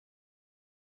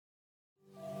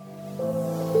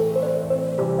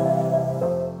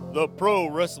The Pro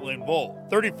Wrestling Vault.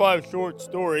 35 short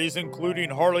stories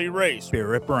including Harley Race,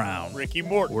 Barrett Brown, Ricky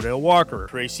Morton, Wardell Walker,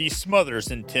 Tracy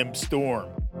Smothers, and Tim Storm.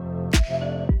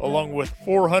 Along with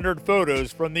 400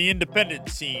 photos from the independent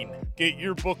scene. Get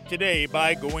your book today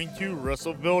by going to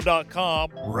Russellville.com.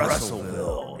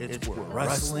 Russellville, it's where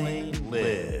wrestling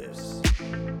lives.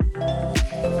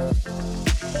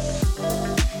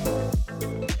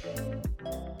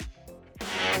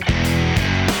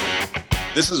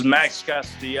 This is Max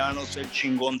Castellanos, El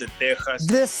Chingón de Texas.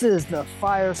 This is the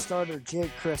fire starter, Jake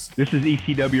Chris. This is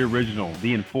ECW Original,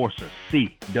 The Enforcer,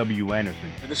 C.W. Anderson.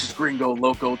 This is Gringo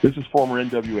Loco. This is former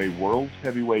NWA World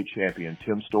Heavyweight Champion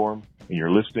Tim Storm, and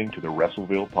you're listening to the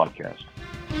Wrestleville Podcast.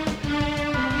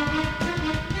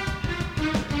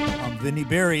 I'm Vinny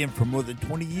Berry, and for more than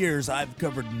 20 years, I've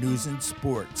covered news and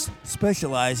sports,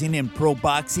 specializing in pro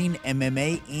boxing,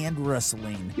 MMA, and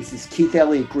wrestling. This is Keith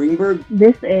Elliott Greenberg.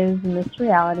 This is Miss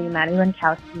Reality, Maddie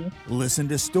Lankowski. Listen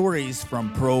to stories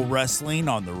from pro wrestling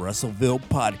on the Russellville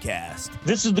Podcast.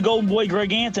 This is the Golden Boy,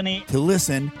 Greg Anthony. To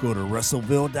listen, go to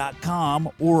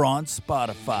Russellville.com or on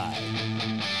Spotify.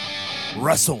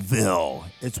 Russellville,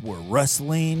 it's where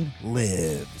wrestling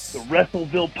lives. The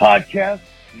Russellville Podcast?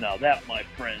 Now that, my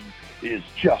friends, is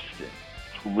just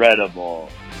incredible.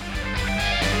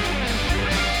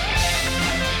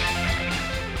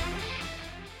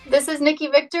 This is Nikki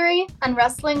Victory, and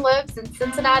wrestling lives in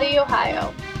Cincinnati,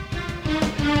 Ohio.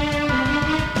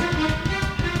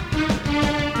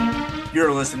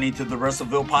 You're listening to the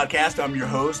Russellville Podcast. I'm your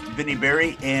host, Vinny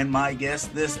Berry, and my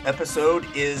guest this episode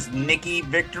is Nikki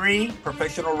Victory,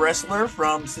 professional wrestler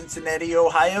from Cincinnati,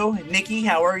 Ohio. Nikki,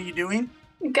 how are you doing?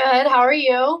 Good. How are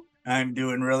you? I'm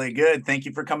doing really good. Thank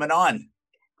you for coming on.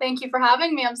 Thank you for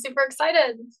having me. I'm super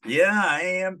excited. Yeah, I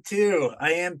am too.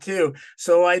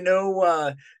 So I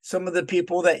know some of the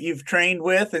people that you've trained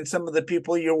with and some of the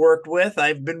people you worked with.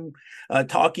 I've been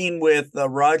talking with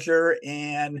Roger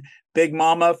and Big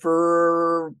Mama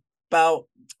for about,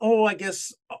 I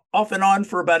guess off and on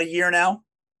for about a year now,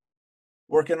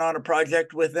 working on a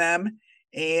project with them.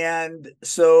 And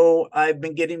so I've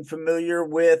been getting familiar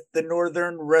with the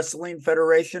Northern Wrestling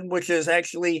Federation, which is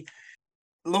actually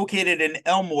located in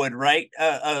Elmwood, right?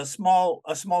 A small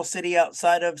city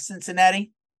outside of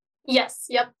Cincinnati. Yes.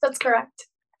 Yep. That's correct.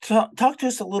 Talk to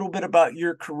us a little bit about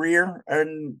your career,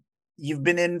 and you've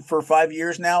been in for 5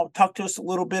 years now. Talk to us a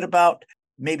little bit about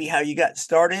maybe how you got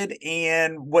started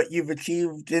and what you've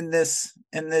achieved in this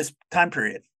time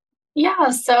period.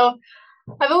 Yeah. So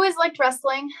I've always liked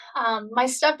wrestling. My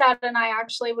stepdad and I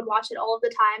actually would watch it all of the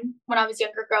time when I was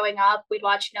younger growing up. We'd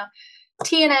watch,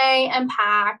 TNA,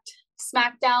 Impact,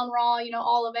 SmackDown, Raw,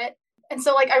 all of it. And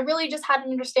so I really just had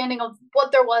an understanding of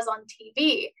what there was on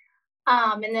TV.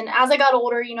 And then as I got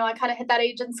older, I kind of hit that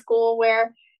age in school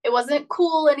where it wasn't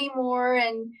cool anymore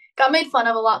and got made fun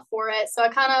of a lot for it. So I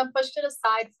kind of pushed it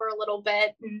aside for a little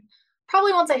bit. And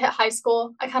probably once I hit high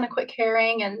school, I kind of quit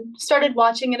caring and started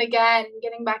watching it again,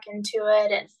 getting back into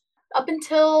it. And up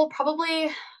until probably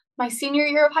my senior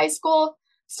year of high school,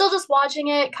 still just watching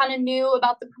it, kind of knew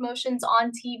about the promotions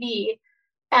on TV.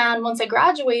 And once I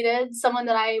graduated, someone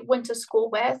that I went to school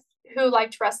with who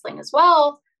liked wrestling as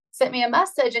well sent me a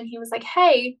message, and he was like,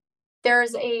 hey,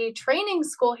 there's a training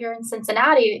school here in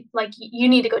Cincinnati. You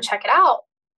need to go check it out.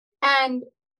 And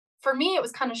for me, it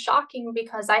was kind of shocking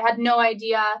because I had no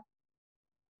idea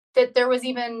that there was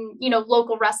even,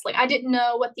 local wrestling. I didn't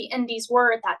know what the indies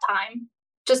were at that time,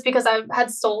 just because I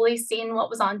had solely seen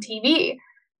what was on TV.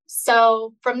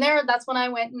 So from there, that's when I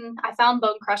went and I found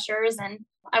Bone Crushers, and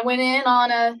I went in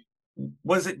on a...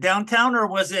 Was it downtown or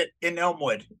was it in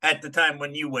Elmwood at the time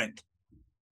when you went?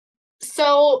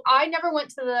 So I never went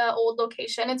to the old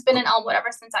location. It's been in Elmwood ever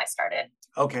since I started.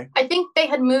 Okay. I think they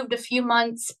had moved a few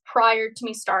months prior to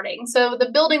me starting. So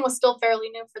the building was still fairly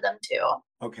new for them too.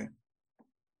 Okay.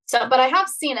 So, but I have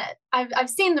seen it. I've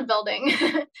seen the building.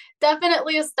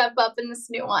 Definitely a step up in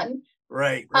this new one.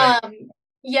 Right.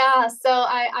 Yeah. So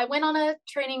I went on a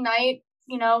training night,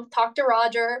 talked to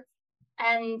Roger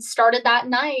and started that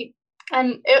night.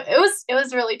 And it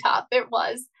was really tough. It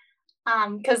was,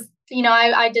 because,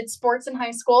 I did sports in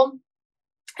high school.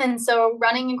 And so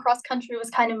running and cross country was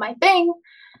kind of my thing.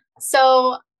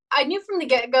 So I knew from the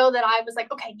get-go that I was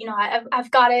like, okay,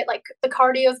 I've got it. The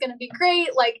cardio is going to be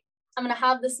great. I'm going to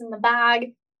have this in the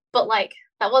bag. But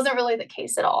that wasn't really the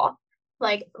case at all.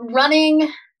 Running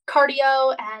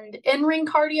cardio and in-ring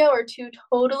cardio are two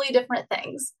totally different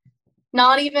things,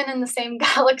 not even in the same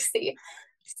galaxy.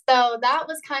 So that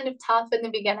was kind of tough in the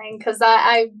beginning because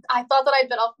I thought that I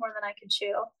bit off more than I could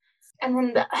chew. And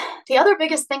then the other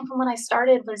biggest thing from when I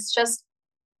started was just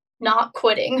not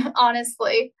quitting,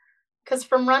 honestly. Because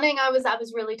from running, I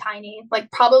was really tiny,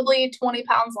 like probably 20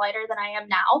 pounds lighter than I am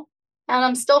now. And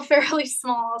I'm still fairly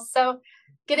small. So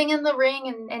getting in the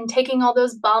ring and taking all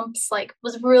those bumps, like,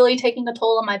 was really taking a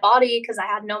toll on my body because I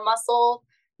had no muscle,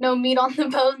 no meat on the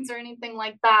bones or anything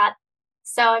like that.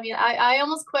 So, I mean, I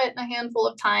almost quit a handful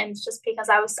of times just because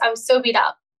I was so beat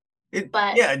up. It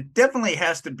definitely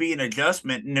has to be an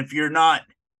adjustment. And if you're not,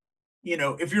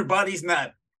 if your body's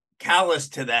not callous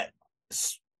to that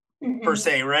per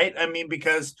se, right? I mean,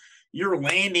 because you're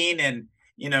landing and,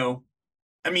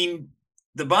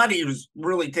 the body is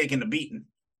really taking a beating.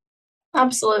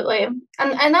 Absolutely.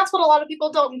 And that's what a lot of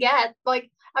people don't get.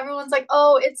 Like, everyone's like,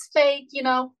 oh, it's fake,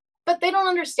 but they don't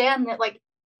understand that, like,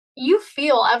 you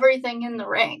feel everything in the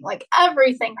ring, like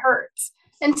everything hurts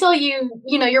until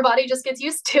your body just gets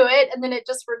used to it, and then it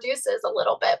just reduces a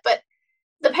little bit, but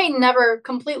the pain never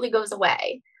completely goes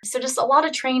away. So just a lot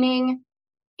of training,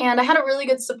 and I had a really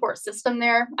good support system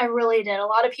there. I really did. A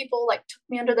lot of people like took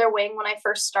me under their wing when I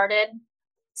first started.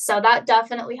 So that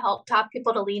definitely helped to have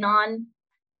people to lean on.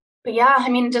 But yeah, I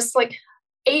mean, just like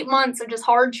 8 months of just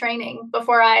hard training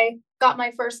before I got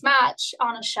my first match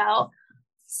on a show.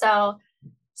 So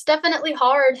it's definitely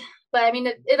hard, but I mean,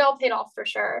 it all paid off for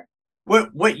sure.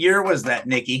 What year was that,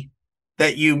 Nikki,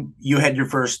 that you had your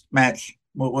first match?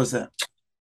 What was that?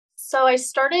 So I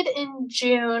started in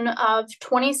June of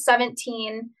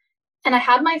 2017, and I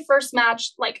had my first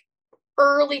match like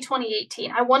early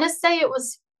 2018. I want to say it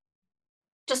was,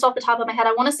 just off the top of my head,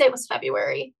 I want to say it was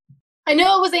February. I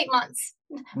know it was 8 months.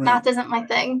 Right. Math isn't my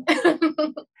thing.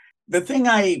 The thing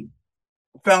I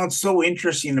found so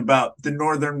interesting about the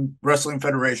Northern Wrestling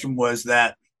Federation was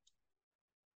that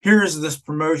here's this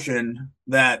promotion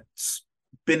that's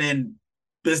been in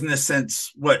business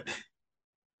since what,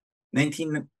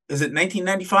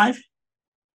 1995?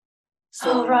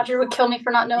 So, Roger would kill me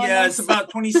for not knowing. Yeah, this. It's about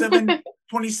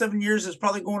 27 years. It's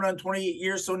probably going on 28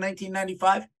 years, so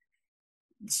 1995.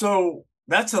 So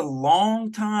that's a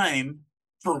long time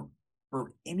for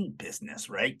any business,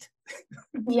 right?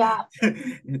 Yeah.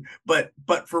 But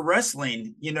for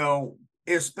wrestling,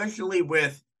 especially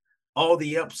with all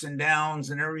the ups and downs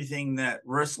and everything that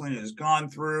wrestling has gone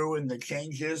through and the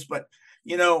changes, but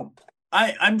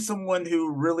I'm someone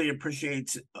who really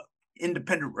appreciates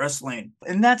independent wrestling,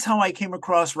 and that's how I came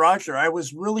across Roger. I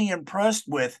was really impressed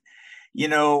with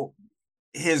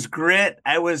his grit.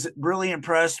 I was really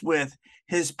impressed with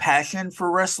his passion for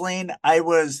wrestling. I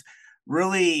was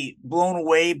really blown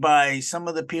away by some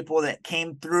of the people that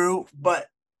came through, but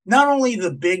not only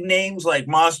the big names like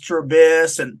Master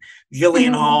Abyss and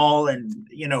Jillian Hall and,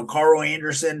 Carl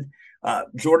Anderson,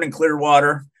 Jordan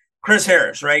Clearwater, Chris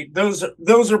Harris, right? Those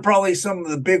are probably some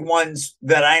of the big ones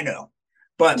that I know.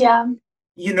 But,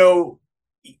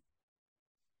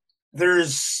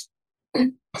 there's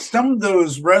some of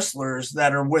those wrestlers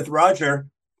that are with Roger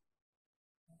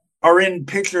are in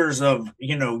pictures of,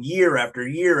 year after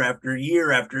year after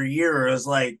year after year. Is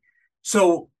like,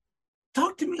 so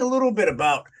talk to me a little bit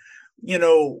about,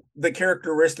 the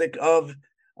characteristic of,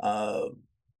 of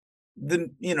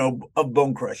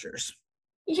Bone Crushers.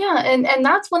 Yeah. And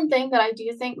that's one thing that I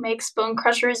do think makes Bone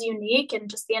Crushers unique, and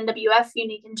just the NWF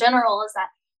unique in general, is that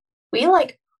we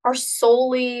are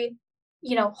solely,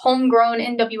 homegrown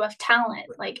NWF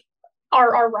talent. Like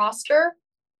our roster,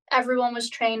 everyone was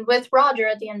trained with Roger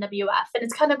at the NWF. And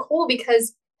it's kind of cool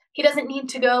because he doesn't need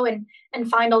to go and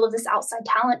find all of this outside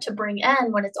talent to bring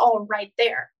in when it's all right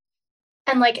there.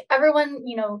 And like everyone,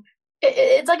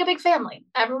 it's like a big family.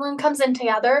 Everyone comes in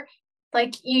together.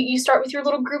 Like you start with your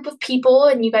little group of people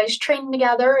and you guys train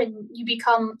together and you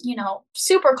become,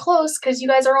 super close because you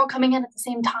guys are all coming in at the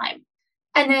same time.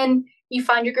 And then you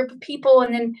find your group of people,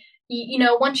 and then,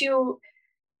 once you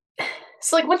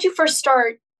first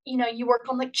start, you work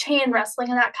on like chain wrestling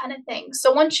and that kind of thing.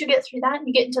 So once you get through that and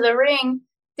you get into the ring,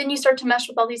 then you start to mesh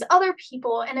with all these other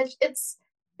people. And it's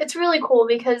really cool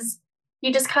because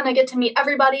you just kind of get to meet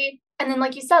everybody. And then,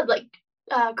 like you said, like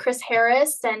Chris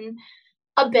Harris and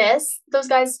Abyss, those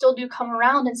guys still do come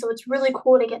around. And so it's really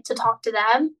cool to get to talk to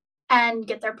them and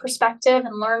get their perspective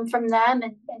and learn from them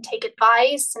and take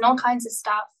advice and all kinds of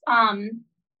stuff. And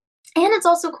it's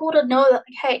also cool to know that,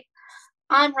 like, hey,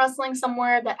 I'm wrestling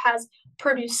somewhere that has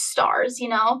produced stars,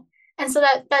 and so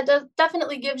that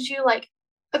definitely gives you like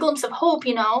a glimpse of hope,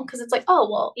 because it's like, oh,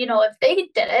 well, if they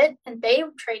did it and they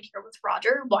trained here with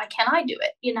Roger, why can't I do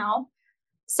it,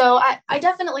 So I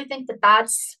definitely think that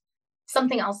that's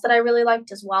something else that I really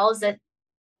liked as well, is that,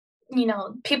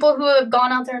 people who have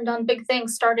gone out there and done big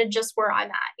things started just where I'm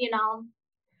at,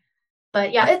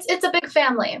 But yeah, it's a big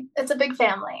family. It's a big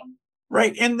family.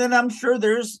 Right. And then I'm sure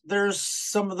there's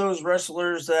some of those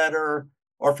wrestlers that are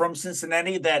from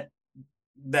Cincinnati that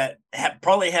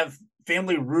probably have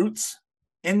family roots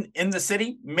in the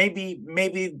city. Maybe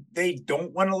they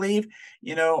don't want to leave.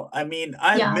 I mean,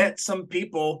 I've met some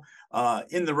people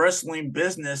in the wrestling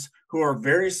business who are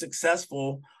very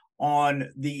successful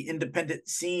on the independent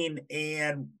scene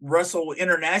and wrestle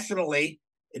internationally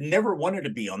and never wanted to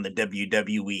be on the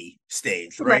WWE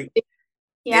stage, right?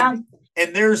 Yeah.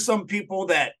 And there's some people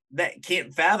that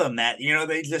can't fathom that,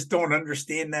 they just don't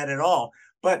understand that at all.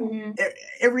 But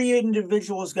every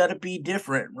individual has got to be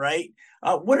different, right?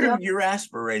 What are your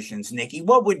aspirations, Nikki?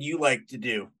 What would you like to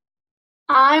do?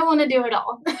 I want to do it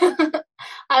all.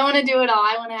 I want to do it all.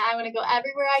 I want to go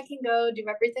everywhere I can go, do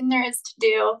everything there is to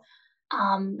do.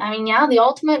 The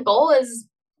ultimate goal is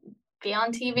be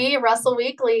on TV, wrestle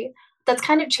weekly. That's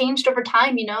kind of changed over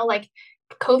time, like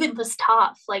COVID was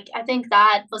tough. Like, I think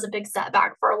that was a big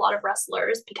setback for a lot of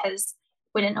wrestlers because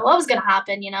we didn't know what was going to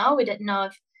happen. We didn't know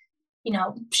if,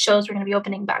 shows were going to be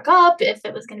opening back up, if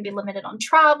it was going to be limited on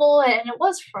travel. And it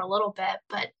was for a little bit.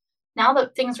 But now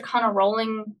that things are kind of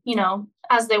rolling,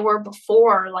 as they were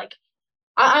before, like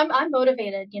I'm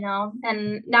motivated,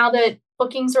 and now that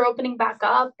bookings are opening back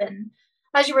up. And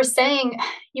as you were saying,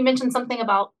 you mentioned something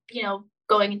about,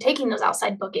 going and taking those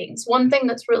outside bookings. One thing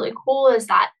that's really cool is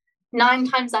that 9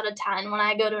 times out of 10, when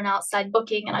I go to an outside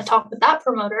booking and I talk with that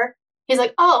promoter, he's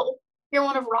like, "Oh, you're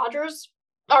one of Roger's?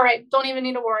 All right, don't even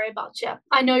need to worry about you.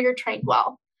 I know you're trained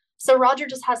well." So Roger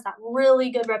just has that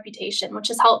really good reputation, which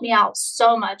has helped me out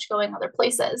so much going other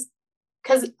places.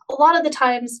 Because a lot of the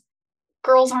times,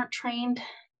 girls aren't trained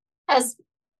as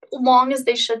long as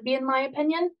they should be, in my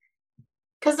opinion,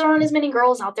 because there aren't as many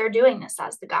girls out there doing this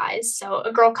as the guys. So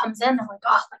a girl comes in, they're like,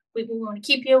 "Oh, we want to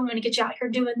keep you. We want to get you out here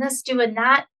doing this, doing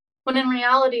that." When in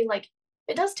reality, like,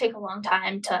 it does take a long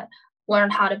time to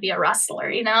learn how to be a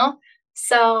wrestler,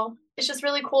 So it's just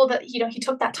really cool that, he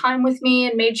took that time with me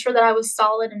and made sure that I was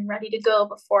solid and ready to go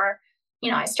before,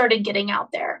 I started getting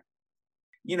out there.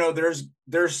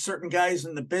 There's certain guys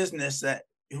in the business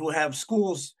who have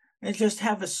schools and just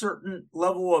have a certain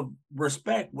level of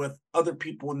respect with other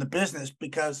people in the business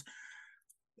because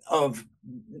of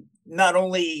not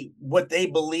only what they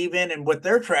believe in and what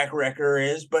their track record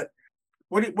is, but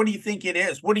what do you think it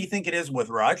is? What do you think it is with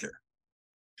Roger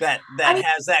that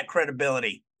has that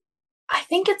credibility? I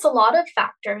think it's a lot of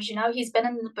factors. He's been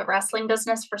in the wrestling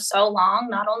business for so long,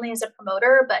 not only as a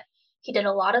promoter, but he did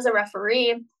a lot as a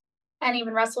referee and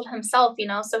even wrestled himself,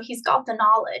 so he's got the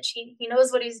knowledge. He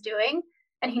knows what he's doing,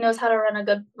 and he knows how to run a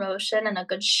good promotion and a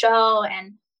good show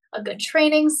and a good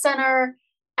training center.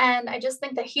 And I just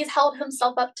think that he's held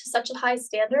himself up to such a high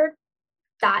standard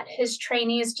that his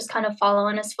trainees just kind of follow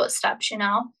in his footsteps,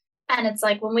 And it's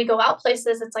like when we go out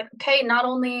places, it's like, okay, not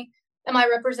only am I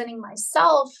representing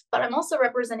myself, but I'm also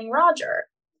representing Roger.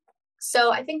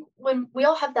 So I think when we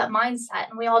all have that mindset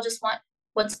and we all just want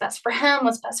what's best for him,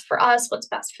 what's best for us, what's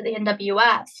best for the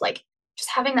NWF, like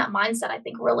just having that mindset, I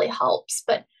think really helps.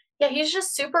 But yeah, he's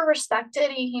just super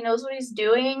respected. He knows what he's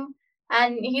doing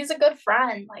and he's a good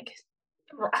friend. Like,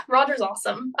 Roger's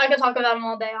awesome. I could talk about him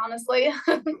all day, honestly.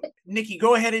 Nikki,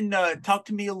 go ahead and talk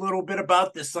to me a little bit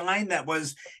about the sign that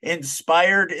was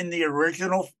inspired in the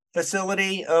original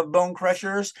facility of Bone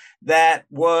Crushers that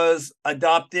was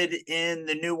adopted in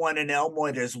the new one in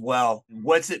Elmwood as well.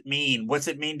 What's it mean? What's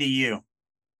it mean to you?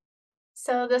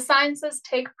 So the sign says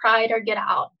 "Take pride or get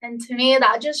out." And to me,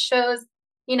 that just shows,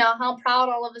 how proud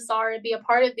all of us are to be a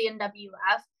part of the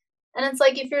NWF. And it's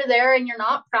like, if you're there and you're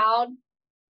not proud,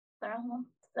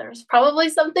 there's probably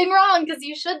something wrong because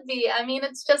you should be. I mean,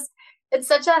 it's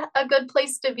such a good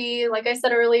place to be. Like I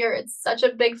said earlier, it's such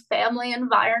a big family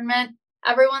environment.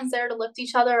 Everyone's there to lift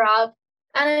each other up.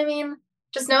 And I mean,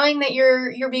 just knowing that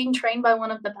you're being trained by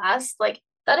one of the best, like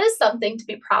that is something to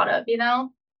be proud of,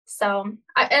 So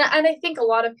I think a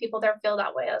lot of people there feel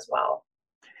that way as well.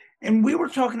 And we were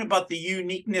talking about the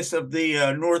uniqueness of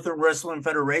the Northern Wrestling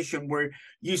Federation, where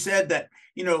you said that,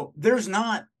 there's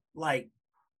not like,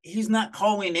 he's not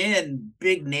calling in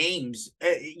big names,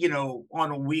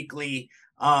 on a weekly,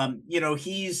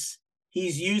 he's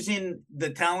using the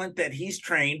talent that he's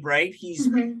trained, right? He's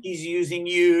using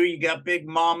you got Big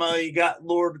Mama, you got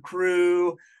Lord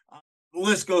Crew, the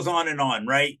list goes on,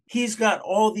 right? He's got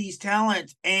all these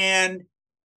talents and,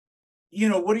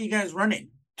 what are you guys running?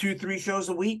 2-3 shows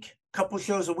a week, couple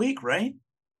shows a week, right?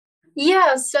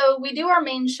 Yeah. So we do our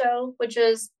main show, which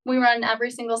is we run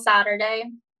every single Saturday.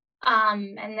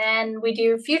 And then we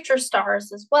do Future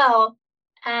Stars as well.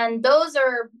 And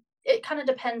it kind of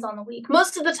depends on the week.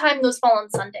 Most of the time, those fall on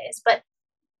Sundays, but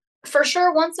for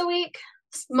sure once a week,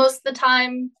 most of the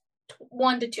time,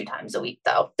 1 to 2 times a week,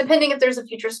 though, depending if there's a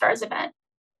Future Stars event.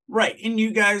 Right. And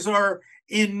you guys are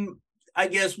in I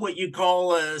guess what you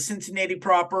call Cincinnati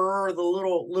proper, or the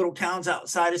little towns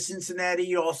outside of Cincinnati.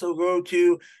 You also go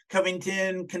to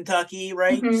Covington, Kentucky,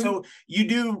 right? Mm-hmm. So you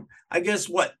do, I guess,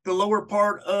 what, the lower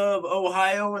part of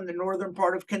Ohio and the northern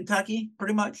part of Kentucky,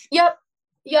 pretty much? Yep.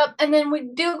 And then we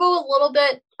do go a little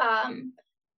bit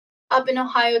up in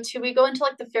Ohio too. We go into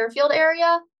like the Fairfield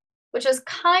area, which is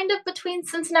kind of between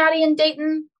Cincinnati and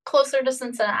Dayton, closer to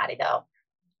Cincinnati though.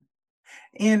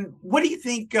 And what do you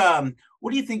think?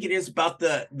 What do you think it is about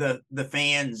the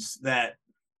fans that,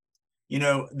 you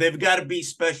know, they've got to be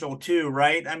special too,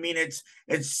 right? I mean, it's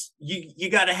you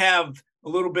got to have a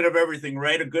little bit of everything,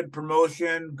 right? A good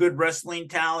promotion, good wrestling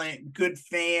talent, good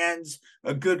fans,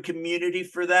 a good community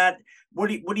for that. What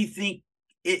do you think?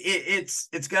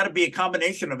 It's got to be a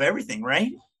combination of everything,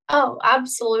 right? Oh,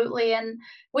 absolutely. And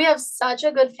we have such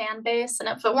a good fan base. And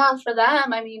if it weren't for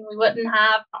them, I mean, we wouldn't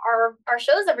have our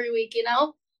shows every week, you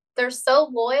know? They're so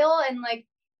loyal, and like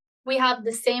we have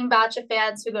the same batch of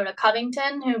fans who go to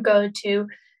Covington, who go to,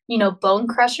 you know, Bone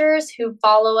Crushers, who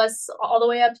follow us all the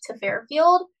way up to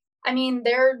Fairfield. I mean,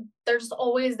 they're just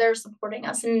always there supporting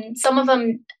us. And some of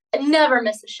them never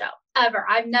miss a show, ever.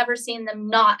 I've never seen them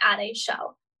not at a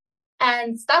show.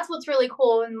 And that's what's really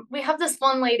cool. And we have this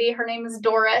one lady, her name is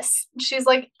Doris. She's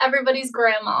like everybody's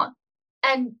grandma.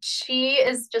 And she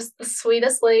is just the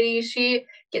sweetest lady. She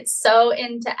gets so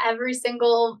into every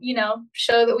single, you know,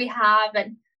 show that we have.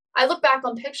 And I look back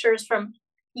on pictures from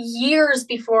years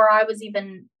before I was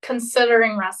even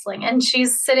considering wrestling, and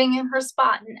she's sitting in her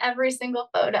spot in every single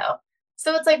photo.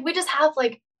 So it's like we just have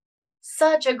like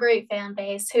such a great fan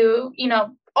base who, you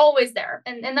know, always there.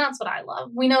 And that's what I love.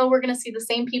 We know we're going to see the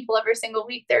same people every single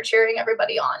week. They're cheering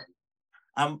everybody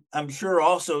on. I'm sure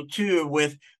also too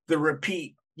with the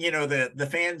repeat, you know, the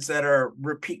fans that are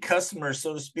repeat customers,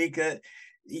 so to speak,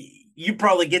 you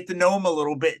probably get to know them a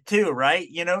little bit too, right?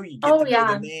 You know, you get to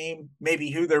know the name,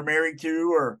 maybe who they're married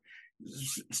to, or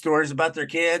stories about their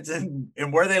kids and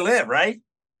where they live, right?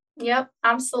 Yep,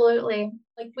 absolutely.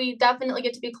 Like we definitely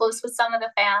get to be close with some of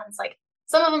the fans. Like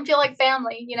some of them feel like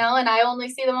family, you know, and I only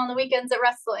see them on the weekends at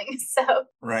wrestling. So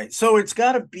right. So it's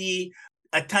got to be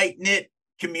a tight knit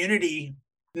community,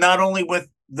 not only with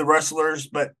the wrestlers,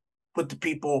 but with the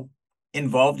people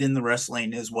involved in the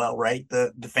wrestling as well, right?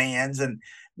 The fans and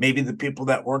maybe the people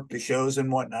that work the shows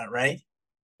and whatnot, right?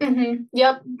 Mm-hmm.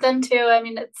 Yep, them too. I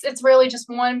mean, it's really just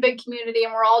one big community,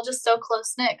 and we're all just so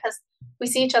close knit because we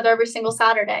see each other every single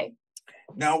Saturday.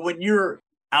 Now, when you're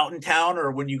out in town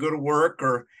or when you go to work,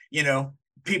 or you know,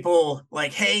 people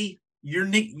like, hey, you're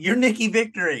Nikki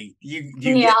Victory. You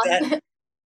get that?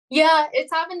 Yeah,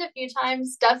 it's happened a few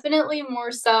times. Definitely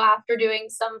more so after doing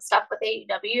some stuff with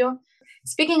AEW.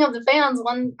 Speaking of the fans,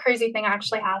 one crazy thing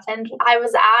actually happened. I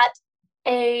was at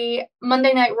a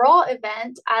Monday Night Raw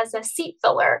event as a seat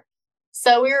filler.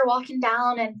 So we were walking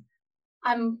down, and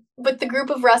I'm with the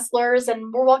group of wrestlers,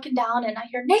 and we're walking down, and I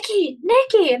hear Nikki,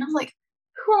 and I'm like,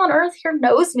 who on earth here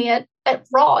knows me at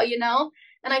Raw, you know?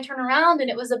 And I turn around, and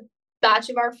it was a batch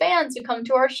of our fans who come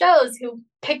to our shows who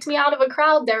picked me out of a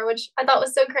crowd there, which I thought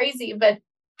was so crazy. But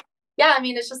yeah, I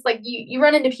mean, it's just like you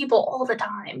run into people all the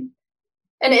time.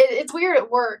 And it's weird at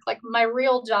work, like my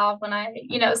real job, when I,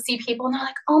 you know, see people and they're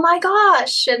like, oh my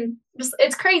gosh. And just,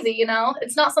 it's crazy, you know,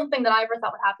 it's not something that I ever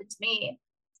thought would happen to me.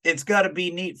 It's got to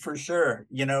be neat for sure.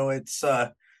 You know, it's,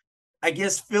 I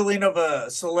guess, feeling of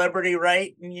a celebrity,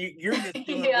 right? And you're just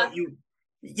doing what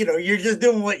you know, you're just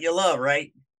doing what you love,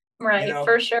 right? Right, you know?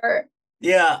 For sure.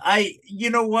 Yeah,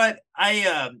 you know what? I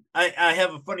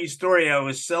have a funny story. I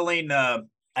was selling,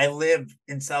 I live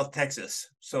in South Texas,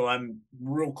 so I'm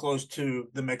real close to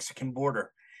the Mexican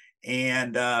border.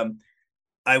 And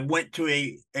I went to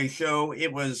a show.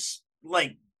 It was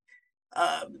like,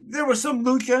 there was some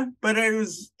lucha, but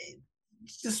it's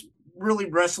just really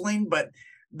wrestling. But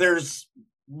there's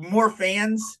more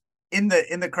fans in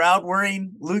the crowd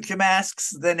wearing lucha masks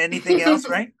than anything else,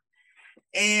 right?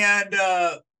 And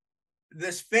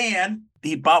this fan,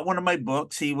 he bought one of my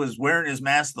books. He was wearing his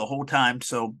mask the whole time,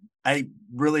 so I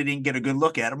really didn't get a good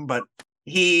look at him, but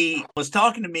he was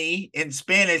talking to me in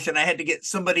Spanish, and I had to get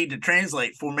somebody to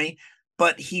translate for me.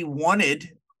 But he wanted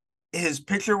his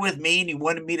picture with me, and he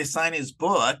wanted me to sign his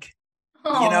book.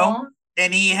 Aww. You know,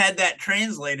 and he had that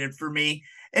translated for me,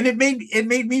 and it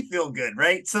made me feel good,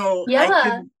 right? So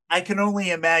yeah. I can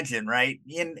only imagine, right?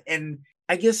 And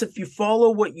I guess if you follow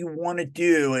what you want to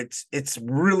do, it's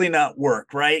really not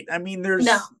work, right? I mean, there's,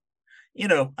 you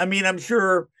know, I mean, I'm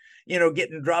sure, you know,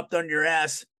 getting dropped on your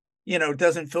ass, you know,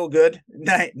 doesn't feel good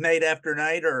night after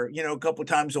night, or, you know, a couple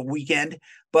times a weekend.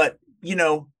 But, you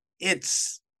know,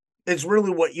 it's is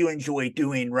really what you enjoy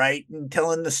doing, right? And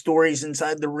telling the stories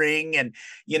inside the ring and,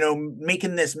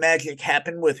 making this magic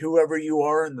happen with whoever you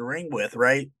are in the ring with,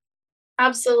 right?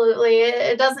 Absolutely.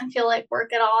 It doesn't feel like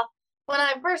work at all. When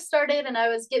I first started and I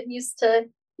was getting used to,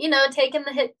 taking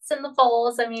the hits and the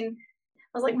falls, I mean,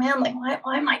 I was like, man, like,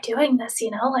 why am I doing this?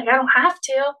 Like, I don't have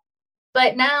to.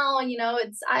 But now,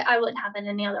 I wouldn't have it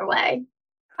any other way.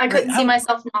 I couldn't see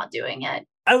myself not doing it.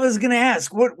 I was going to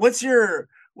ask, what's your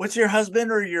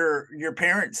husband or your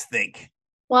parents think?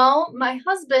 Well, my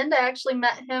husband, I actually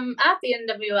met him at the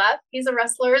NWF. He's a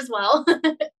wrestler as well.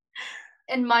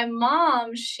 And my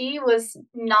mom, she was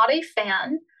not a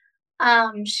fan.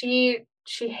 She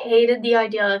hated the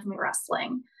idea of me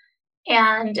wrestling.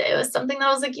 And it was something that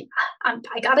I was like,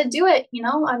 I got to do it.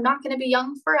 I'm not going to be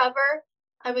young forever.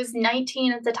 I was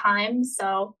 19 at the time.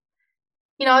 So,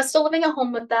 I was still living at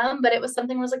home with them, but it was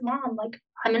something I was like, Mom, like,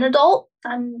 I'm an adult.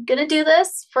 I'm going to do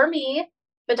this for me.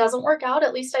 If it doesn't work out,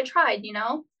 at least I tried,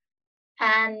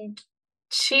 And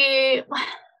it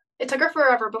took her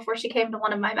forever before she came to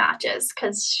one of my matches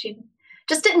because she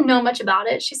just didn't know much about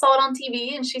it. She saw it on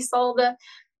TV and she saw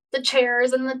the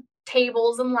chairs and the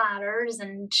tables and ladders,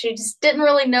 and she just didn't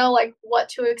really know like what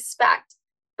to expect.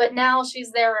 But now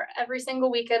she's there every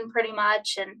single weekend pretty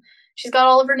much, and she's got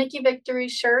all of her Nikki Victory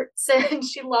shirts and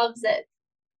she loves it.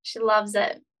 She loves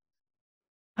it.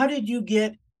 How did you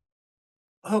get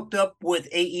hooked up with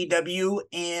AEW,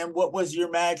 and what was your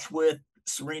match with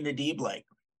Serena Deeb like?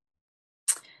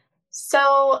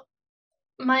 So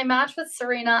my match with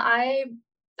Serena, I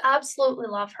absolutely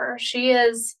love her. She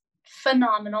is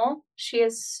phenomenal. She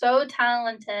is so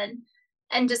talented,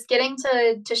 and just getting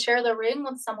to share the ring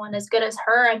with someone as good as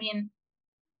her, I mean,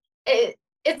 it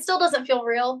still doesn't feel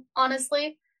real,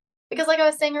 honestly, because like I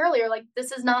was saying earlier, like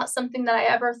this is not something that I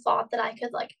ever thought that I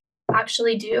could like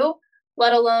actually do,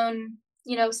 let alone,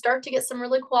 start to get some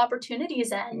really cool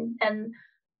opportunities in. And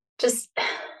just, I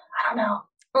don't know,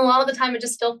 a lot of the time it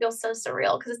just still feels so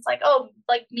surreal because it's like, oh,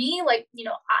 like me, like,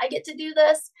 I get to do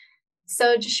this.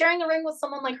 So just sharing the ring with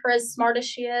someone like her, as smart as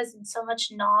she is and so much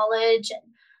knowledge,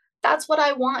 and that's what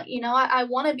I want. I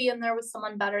want to be in there with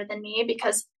someone better than me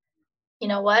because you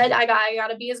know what, I got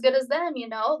to be as good as them,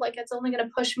 like it's only going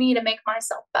to push me to make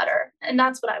myself better. And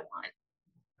that's what I want.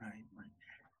 Right.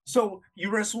 So you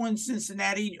wrestle in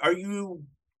Cincinnati. Are you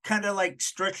kind of like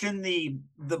stretching the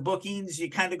bookings?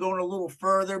 You kind of going a little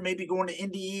further, maybe going to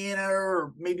Indiana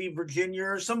or maybe Virginia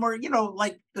or somewhere,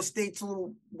 like the states a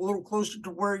little closer to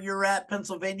where you're at,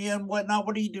 Pennsylvania and whatnot.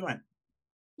 What are you doing?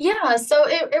 Yeah, so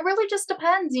it really just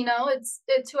depends,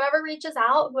 it's whoever reaches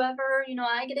out, whoever,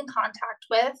 I get in contact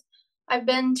with. I've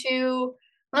been to,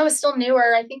 when I was still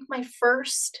newer, I think my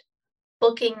first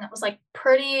booking that was like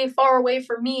pretty far away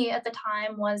for me at the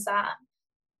time was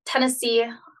Tennessee,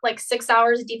 like 6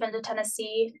 hours deep into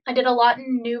Tennessee. I did a lot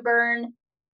in New Bern.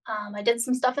 I did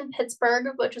some stuff in Pittsburgh,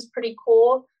 which was pretty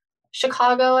cool.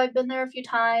 Chicago, I've been there a few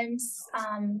times.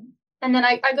 And then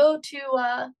I go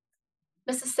to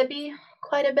Mississippi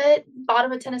quite a bit,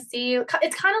 bottom of Tennessee.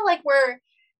 It's kind of like where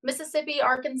Mississippi,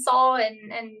 Arkansas,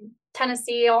 and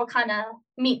Tennessee all kind of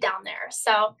meet down there.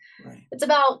 So right. It's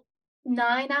about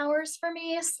 9 hours for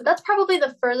me. So that's probably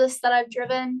the furthest that I've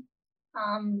driven.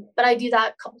 But I do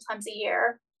that a couple times a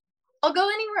year. I'll go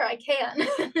anywhere I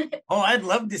can. Oh, I'd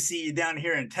love to see you down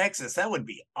here in Texas. That would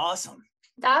be awesome.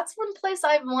 That's one place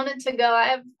I've wanted to go.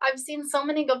 I've seen so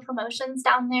many good promotions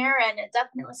down there, and it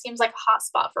definitely seems like a hot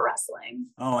spot for wrestling.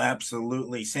 Oh,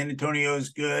 absolutely. San Antonio is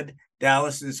good.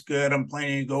 Dallas is good. I'm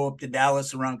planning to go up to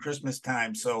Dallas around Christmas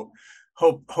time. So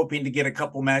hoping to get a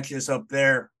couple matches up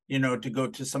there, to go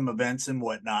to some events and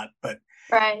whatnot. But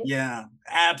right. Yeah,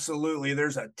 absolutely.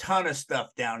 There's a ton of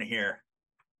stuff down here.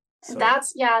 So.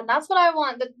 That's what I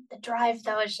want. The drive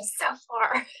though is just so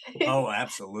far. Oh,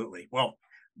 absolutely. Well,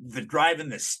 the drive in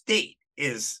the state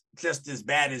is just as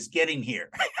bad as getting here.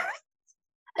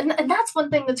 and that's one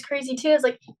thing that's crazy too, is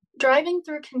like driving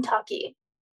through Kentucky.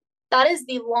 That is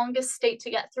the longest state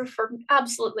to get through for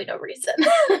absolutely no reason.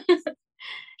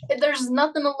 There's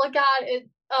nothing to look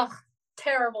at.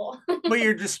 Terrible. But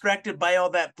you're distracted by all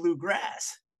that blue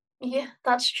grass. Yeah,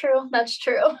 that's true. That's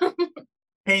true.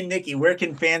 Hey, Nikki, where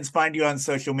can fans find you on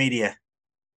social media?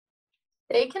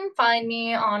 They can find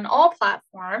me on all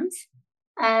platforms.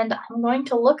 And I'm going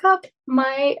to look up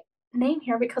my name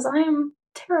here because I am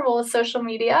terrible with social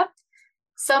media.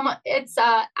 So it's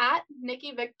at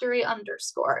Nikki Victory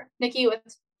 _ Nikki with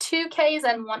 2 Ks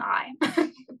and 1 I.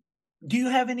 Do you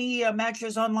have any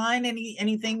matches online?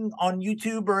 Anything on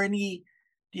YouTube or do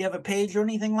you have a page or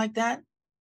anything like that?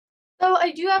 So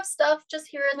I do have stuff just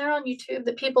here and there on YouTube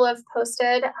that people have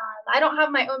posted. I don't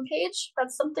have my own page.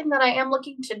 That's something that I am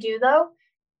looking to do though.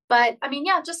 But I mean,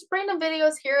 yeah, just random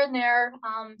videos here and there.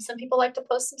 Some people like to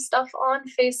post some stuff on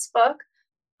Facebook.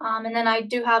 And then I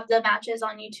do have the matches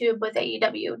on YouTube with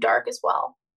AEW Dark as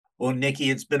well. Well, Nikki,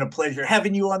 it's been a pleasure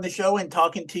having you on the show and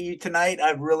talking to you tonight.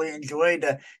 I've really enjoyed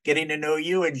getting to know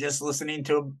you and just listening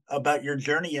to about your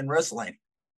journey in wrestling.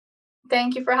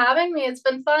 Thank you for having me. It's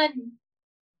been fun.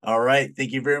 All right.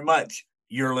 Thank you very much.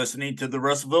 You're listening to the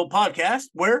Wrestleville podcast,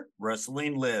 where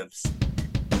wrestling lives.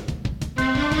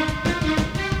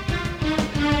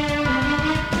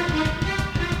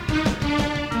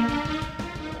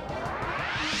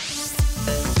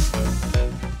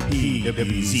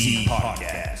 PWZ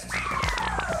Podcast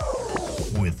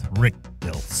with Rick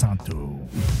Del Santo.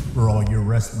 For all your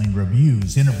wrestling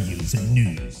reviews, interviews, and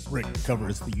news, Rick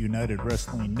covers the United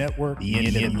Wrestling Network, the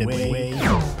NWA,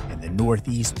 and the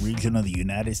Northeast region of the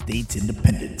United States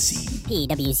independent scene.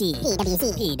 PWZ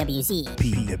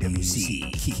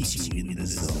keeps you in the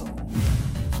zone.